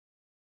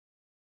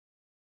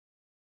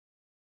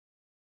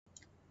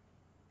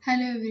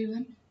Hello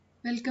everyone,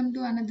 welcome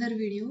to another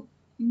video.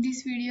 In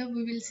this video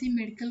we will see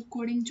medical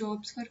coding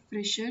jobs for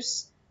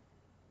freshers.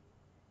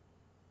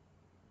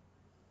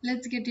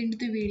 Let's get into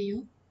the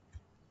video.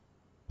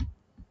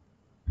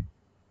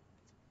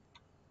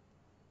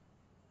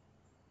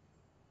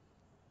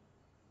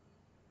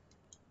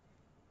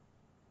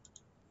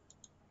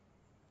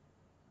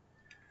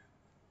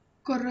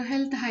 Coro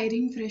Health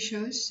hiring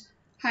freshers,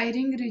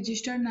 hiring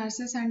registered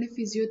nurses and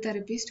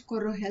physiotherapists.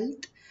 Coro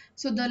Health.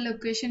 So the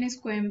location is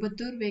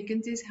Coimbatore,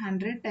 vacancy is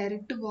 100,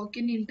 direct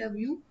walk-in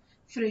interview,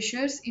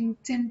 freshers,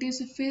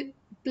 incentives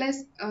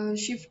plus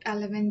shift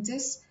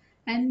allowances,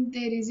 and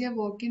there is a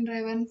walk-in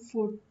drive on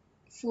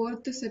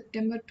 4th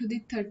September to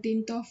the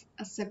 13th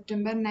of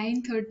September,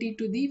 9:30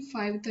 to the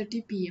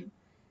 5:30 p.m.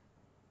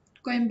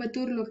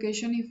 Coimbatore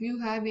location. If you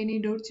have any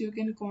doubts, you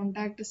can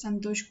contact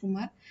Santosh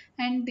Kumar.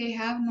 And they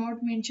have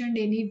not mentioned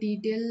any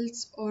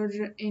details or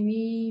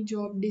any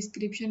job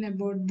description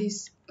about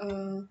this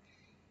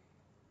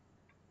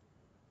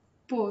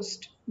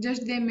post.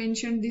 Just they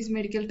mentioned this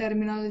medical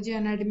terminology,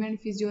 anatomy, and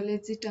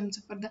physiology terms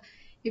for the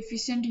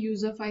efficient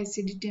use of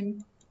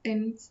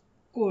ICD-10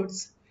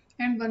 codes.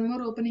 And one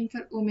more opening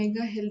for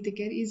Omega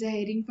Healthcare is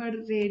hiring for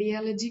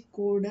radiology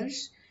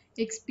coders.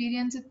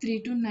 Experience 3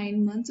 to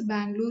 9 months.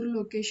 Bangalore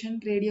location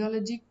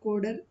radiology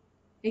coder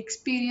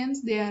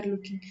experience they are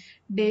looking.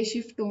 Day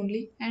shift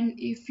only. And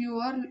if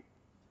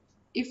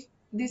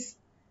this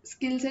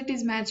skill set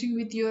is matching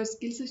with your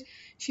skills,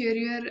 share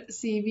your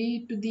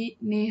CV to the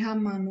Neha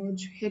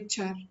Manoj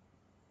HR.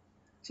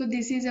 So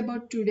this is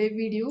about today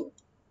video.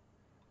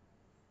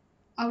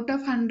 Out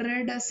of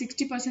 100,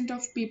 60%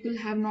 of people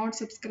have not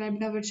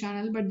subscribed our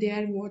channel, but they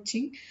are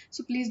watching.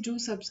 So please do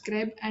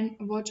subscribe and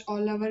watch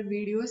all our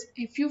videos.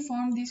 If you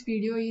found this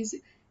video is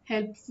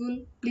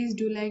helpful, please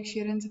do like,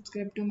 share and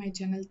subscribe to my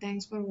channel.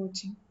 Thanks for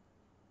watching.